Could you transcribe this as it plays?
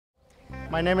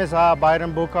My name is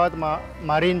Byron Boekhoudt, I'm a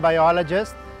marine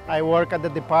biologist. I work at the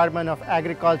Department of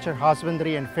Agriculture,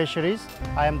 Husbandry and Fisheries.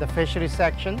 I am the Fisheries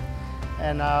section,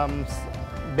 and I'm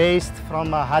based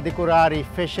from Hadicurari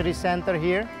Fisheries Center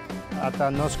here at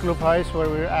Nos Clubhuis, where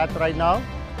we're at right now.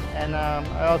 And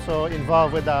I also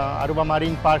involved with the Aruba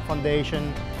Marine Park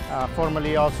Foundation,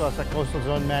 formerly also as a Coastal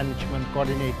Zone Management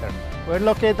Coordinator. We're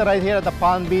located right here at the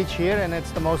Palm Beach here, and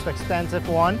it's the most extensive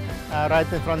one,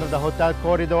 right in front of the hotel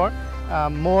corridor.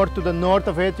 More to the north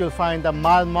of it, you'll find the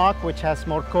Malmok, which has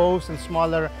more coves and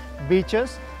smaller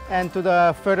beaches. And to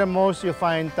the furthermost, you'll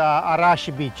find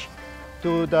Arashi Beach.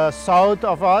 To the south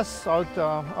of us,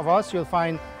 you'll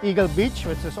find Eagle Beach,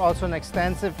 which is also an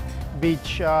extensive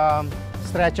beach,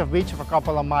 stretch of beach of a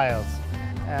couple of miles.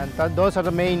 And those are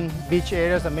the main beach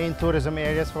areas, the main tourism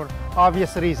areas for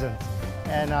obvious reasons.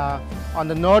 And on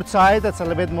the north side, it's a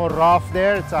little bit more rough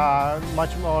there. It's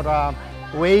much more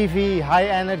wavy, high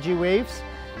energy waves.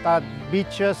 The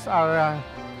beaches are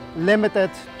limited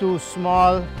to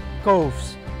small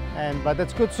coves. But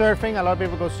it's good surfing. A lot of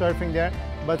people go surfing there.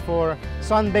 But for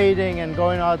sunbathing and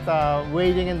going out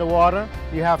wading in the water,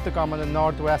 you have to come on the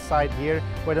northwest side here,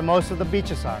 where most of the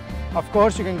beaches are. Of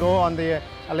course, you can go on a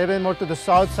little bit more to the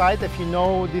south side if you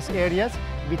know these areas.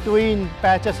 Between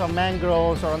patches of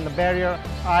mangroves or on the barrier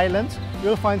islands,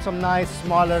 you'll find some nice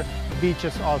smaller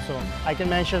beaches also. I can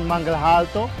mention Mangal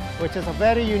Halto, which is a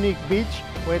very unique beach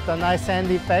with a nice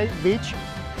sandy beach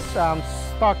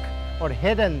stuck or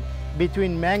hidden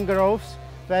between mangroves.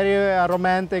 Very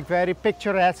romantic, very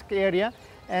picturesque area.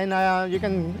 And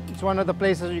it's one of the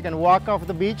places you can walk off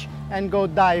the beach and go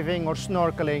diving or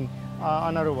snorkeling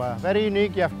on Aruba. Very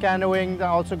unique. You have canoeing that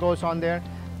also goes on there.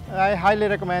 I highly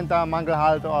recommend Mangal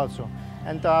Halto also.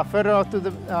 And further off to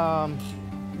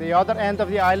the other end of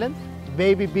the island,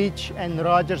 Baby Beach and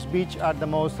Rogers Beach are the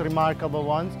most remarkable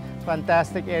ones.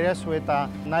 Fantastic areas with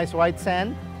nice white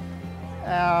sand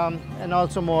and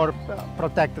also more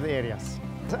protected areas.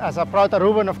 As a proud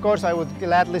Aruban, of course, I would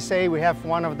gladly say we have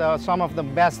some of the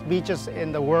best beaches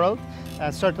in the world,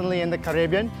 and certainly in the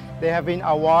Caribbean. They have been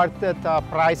awarded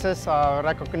prizes,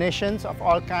 recognitions of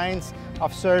all kinds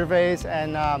of surveys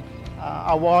and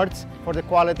awards for the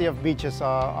quality of beaches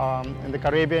in the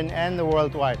Caribbean and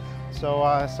worldwide. So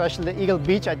especially the Eagle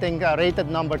Beach, I think rated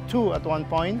 #2 at one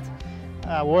point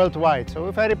worldwide. So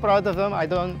we're very proud of them.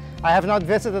 I have not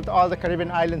visited all the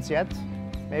Caribbean islands yet.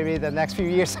 Maybe the next few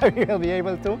years I will be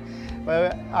able to.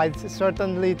 But I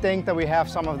certainly think that we have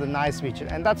some of the nice beaches.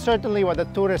 And that's certainly what the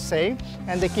tourists say.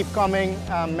 And they keep coming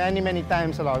many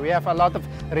times a lot. We have a lot of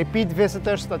repeat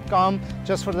visitors that come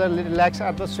just for the relaxed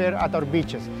atmosphere at our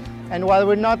beaches. And while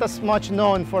we're not as much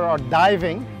known for our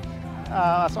diving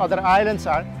as other islands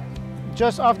are,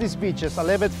 just off these beaches, a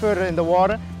little bit further in the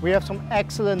water, we have some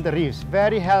excellent reefs.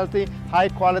 Very healthy, high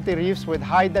quality reefs with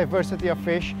high diversity of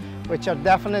fish, which are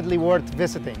definitely worth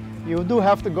visiting. You do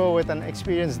have to go with an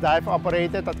experienced dive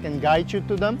operator that can guide you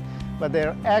to them, but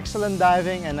they're excellent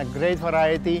diving and a great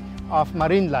variety of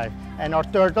marine life. And our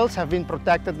turtles have been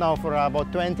protected now for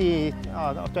about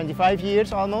 25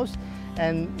 years almost,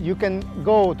 and you can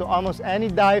go to almost any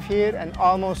dive here and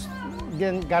almost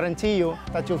can guarantee you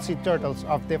that you'll see turtles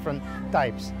of different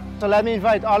types. So let me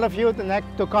invite all of you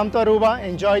to come to Aruba,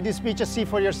 enjoy these beaches, see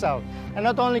for yourself. And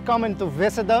not only come in to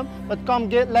visit them, but come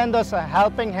lend us a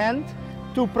helping hand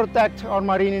to protect our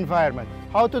marine environment.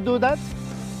 How to do that?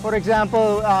 For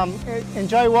example,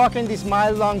 enjoy walking these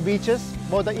mile-long beaches,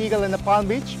 both the Eagle and the Palm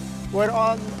Beach, where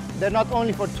they're not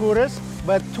only for tourists,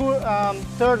 but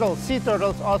sea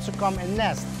turtles also come and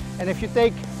nest. And if you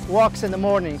take walks in the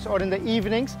mornings or in the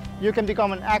evenings, you can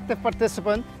become an active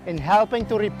participant in helping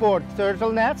to report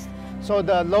turtle nests, so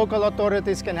the local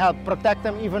authorities can help protect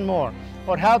them even more.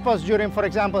 Or help us during, for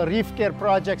example, reef care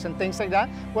projects and things like that,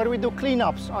 where we do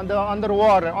cleanups on the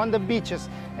underwater, on the beaches,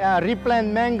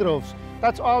 replant mangroves.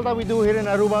 That's all that we do here in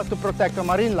Aruba to protect our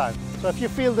marine life. So if you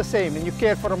feel the same and you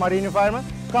care for the marine environment,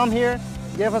 come here,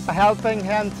 give us a helping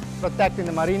hand protecting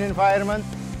the marine environment,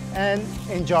 and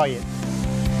enjoy it.